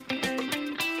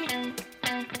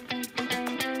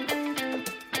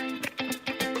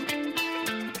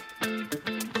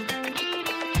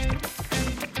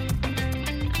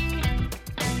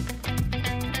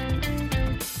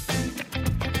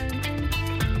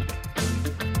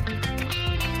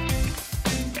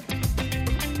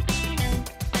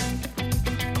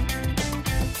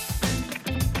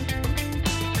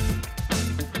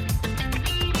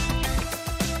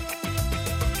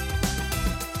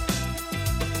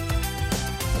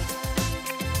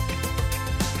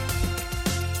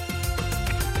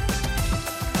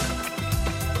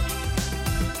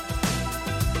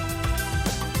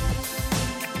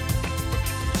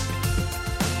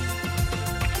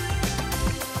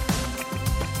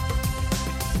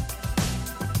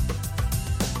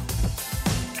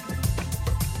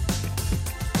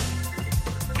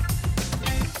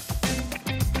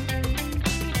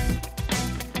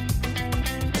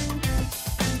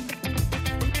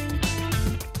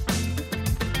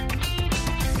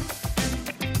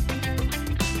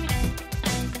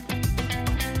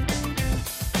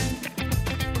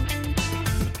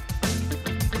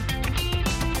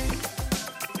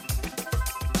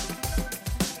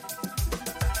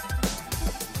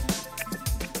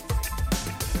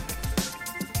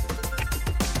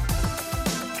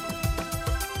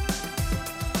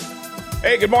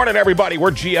Hey, good morning, everybody.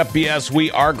 We're GFBS. We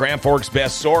are Grand Forks'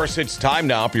 best source. It's time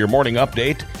now for your morning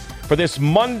update for this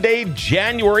Monday,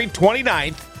 January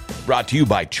 29th, brought to you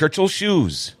by Churchill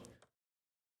Shoes.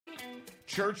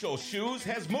 Churchill Shoes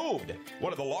has moved.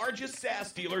 One of the largest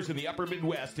SAS dealers in the upper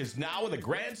Midwest is now in the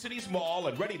Grand Cities Mall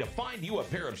and ready to find you a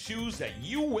pair of shoes that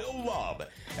you will love.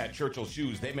 At Churchill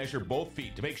Shoes, they measure both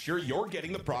feet to make sure you're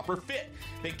getting the proper fit.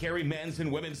 They carry men's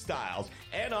and women's styles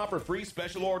and offer free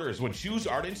special orders when shoes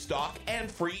aren't in stock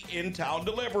and free in-town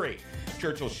delivery.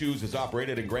 Churchill Shoes has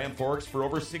operated in Grand Forks for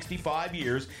over 65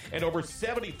 years and over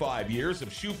 75 years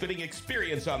of shoe fitting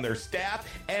experience on their staff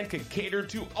and can cater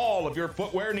to all of your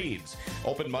footwear needs.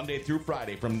 Open Monday through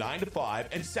Friday from 9 to 5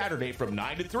 and Saturday from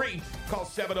 9 to 3. Call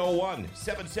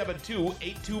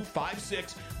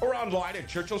 701-772-8256 or online at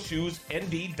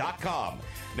churchillshoesnd.com.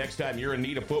 Next time you're in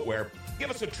need of footwear, give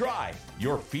us a try.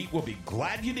 Your feet will be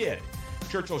glad you did.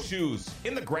 Churchill Shoes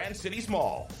in the Grand Cities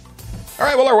Mall. All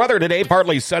right, well, our weather today,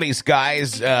 partly sunny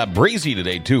skies, breezy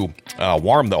today, too.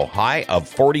 Warm, though, high of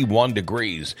 41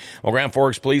 degrees. Well, Grand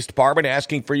Forks Police Department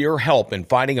asking for your help in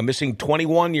finding a missing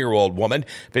 21-year-old woman.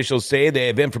 Officials say they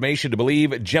have information to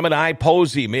believe Gemini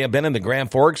Posey may have been in the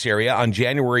Grand Forks area on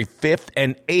January 5th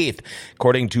and 8th.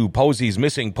 According to Posey's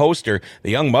missing poster,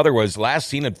 the young mother was last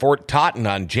seen at Fort Totten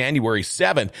on January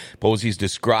 7th. Posey's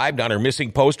described on her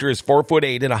missing poster as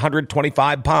 4'8" and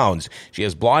 125 pounds. She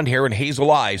has blonde hair and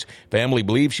hazel eyes. Family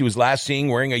believes she was last seen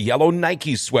wearing a yellow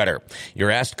Nike sweater.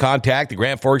 You're asked to contact the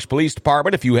Grand Forks Police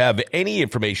Department if you have any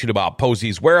information about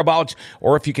Posey's whereabouts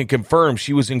or if you can confirm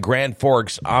she was in Grand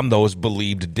Forks on those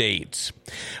believed dates.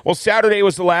 Well, Saturday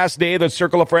was the last day the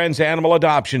Circle of Friends Animal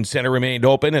Adoption Center remained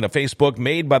open. In a Facebook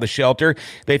made by the shelter,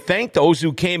 they thanked those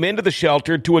who came into the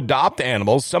shelter to adopt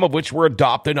animals, some of which were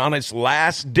adopted on its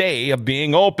last day of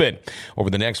being open. Over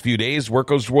the next few days,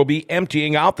 workers will be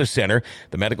emptying out the center.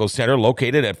 The medical center,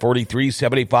 located at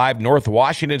 4375 North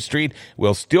Washington Street,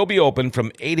 will still be open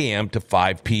from 8 a.m. to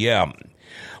 5 p.m.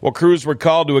 Well, crews were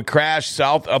called to a crash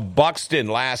south of Buxton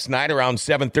last night around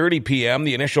 7:30 p.m.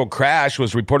 The initial crash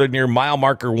was reported near mile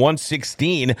marker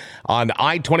 116 on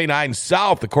I-29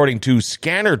 South, according to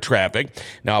scanner traffic.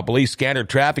 Now, police scanner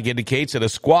traffic indicates that a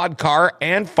squad car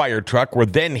and fire truck were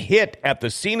then hit at the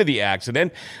scene of the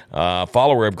accident. A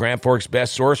follower of Grand Forks'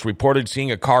 best source reported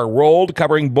seeing a car rolled,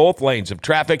 covering both lanes of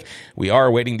traffic. We are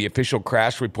awaiting the official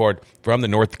crash report from the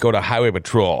North Dakota Highway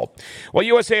Patrol. Well,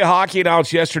 USA Hockey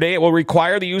announced yesterday it will require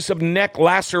the use of neck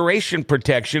laceration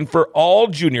protection for all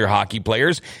junior hockey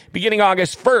players beginning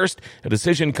August 1st, a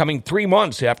decision coming 3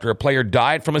 months after a player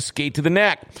died from a skate to the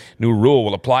neck. New rule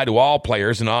will apply to all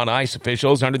players and on-ice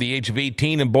officials under the age of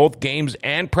 18 in both games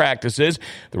and practices.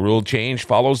 The rule change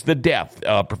follows the death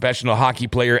of professional hockey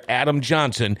player Adam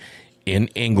Johnson in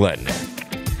England.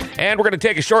 And we're going to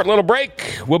take a short little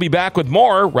break. We'll be back with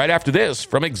more right after this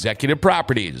from Executive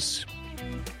Properties.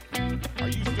 Are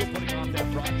you still putting off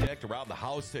that project around the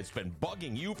house that's been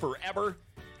bugging you forever?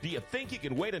 Do you think you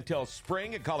can wait until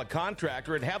spring and call a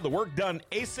contractor and have the work done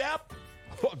ASAP?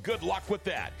 Well, good luck with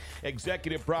that.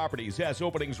 Executive Properties has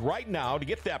openings right now to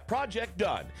get that project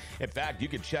done. In fact, you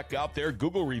can check out their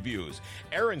Google reviews.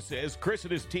 Aaron says Chris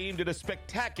and his team did a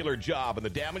spectacular job on the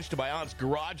damage to my aunt's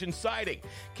garage and siding.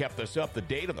 Kept us up to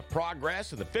date on the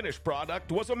progress, and the finished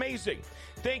product was amazing.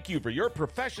 Thank you for your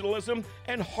professionalism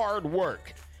and hard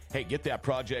work. Hey, get that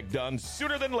project done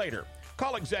sooner than later.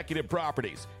 Call Executive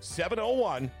Properties,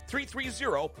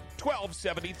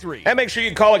 701-330-1273. And make sure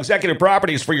you call Executive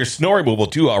Properties for your snow removal,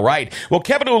 too, all right? Well,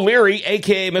 Kevin O'Leary,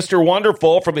 a.k.a. Mr.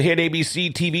 Wonderful from the hit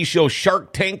ABC TV show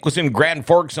Shark Tank, was in Grand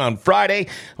Forks on Friday.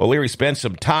 O'Leary spent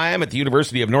some time at the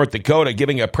University of North Dakota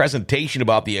giving a presentation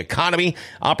about the economy,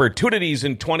 opportunities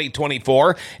in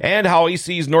 2024, and how he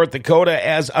sees North Dakota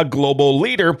as a global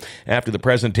leader. After the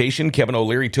presentation, Kevin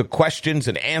O'Leary took questions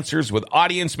and answers with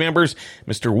audience members.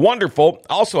 Mr. Wonderful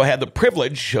also had the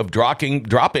privilege of dropping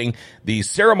the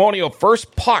ceremonial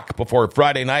first puck before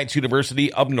Friday night's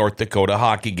University of North Dakota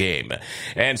hockey game.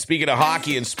 And speaking of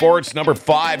hockey and sports, number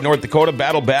 5 North Dakota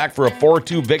battled back for a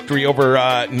 4-2 victory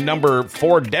over number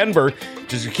 4 Denver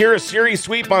to secure a series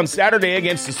sweep on Saturday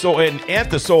against the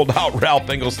sold-out Ralph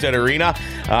Engelstad Arena,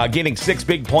 gaining 6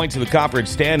 big points in the conference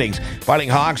standings. Fighting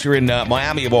Hawks are in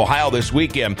Miami of Ohio this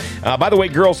weekend. By the way,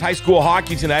 girls high school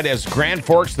hockey tonight as Grand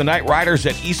Forks, the Night Riders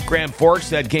at East Grand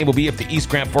Forks. That game will be at the East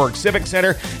Grand Forks Civic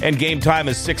Center, and game time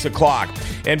is 6 o'clock.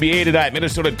 NBA tonight,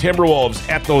 Minnesota Timberwolves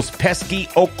at those pesky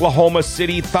Oklahoma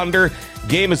City Thunder.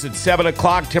 Game is at 7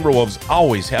 o'clock. Timberwolves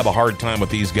always have a hard time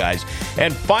with these guys.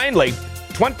 And finally,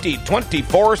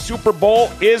 2024 Super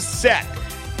Bowl is set.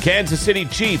 Kansas City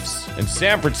Chiefs and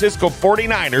San Francisco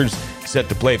 49ers set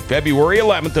to play February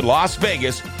 11th in Las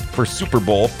Vegas for Super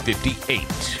Bowl 58.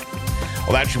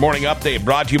 Well, that's your morning update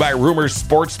brought to you by Rumors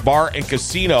Sports Bar and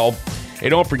Casino. Hey,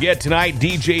 don't forget tonight,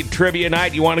 DJ Trivia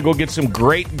Night. You want to go get some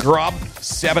great grub?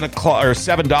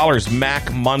 $7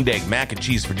 Mac Monday. Mac and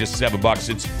cheese for just $7.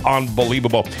 It's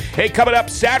unbelievable. Hey, coming up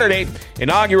Saturday,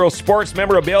 inaugural sports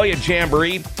memorabilia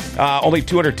jamboree. Only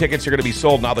 200 tickets are going to be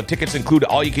sold. Now, the tickets include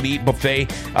all-you-can-eat buffet.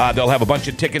 They'll have a bunch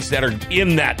of tickets that are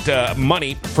in that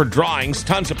money for drawings.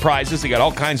 Tons of prizes. They got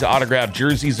all kinds of autographed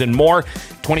jerseys and more.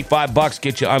 $25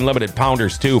 get you unlimited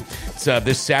pounders, too. It's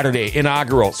this Saturday,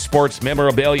 inaugural sports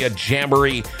memorabilia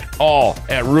jamboree, all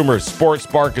at Rumors Sports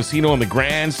Bar Casino in the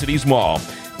Grand Cities Mall.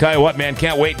 Tell you what, man,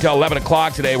 can't wait until 11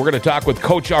 o'clock today. We're going to talk with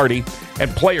Coach Artie and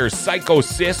players Psycho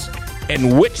Sis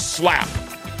and Witch Slap.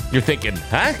 You're thinking,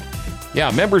 huh? Yeah,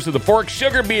 members of the Fork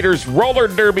Sugar Beaters roller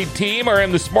derby team are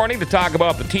in this morning to talk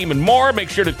about the team and more. Make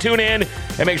sure to tune in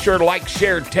and make sure to like,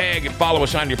 share, tag, and follow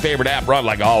us on your favorite app. Run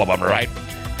like all of them, right?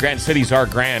 Grand Cities are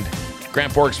grand.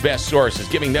 Grand Forks' best source is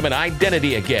giving them an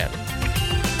identity again.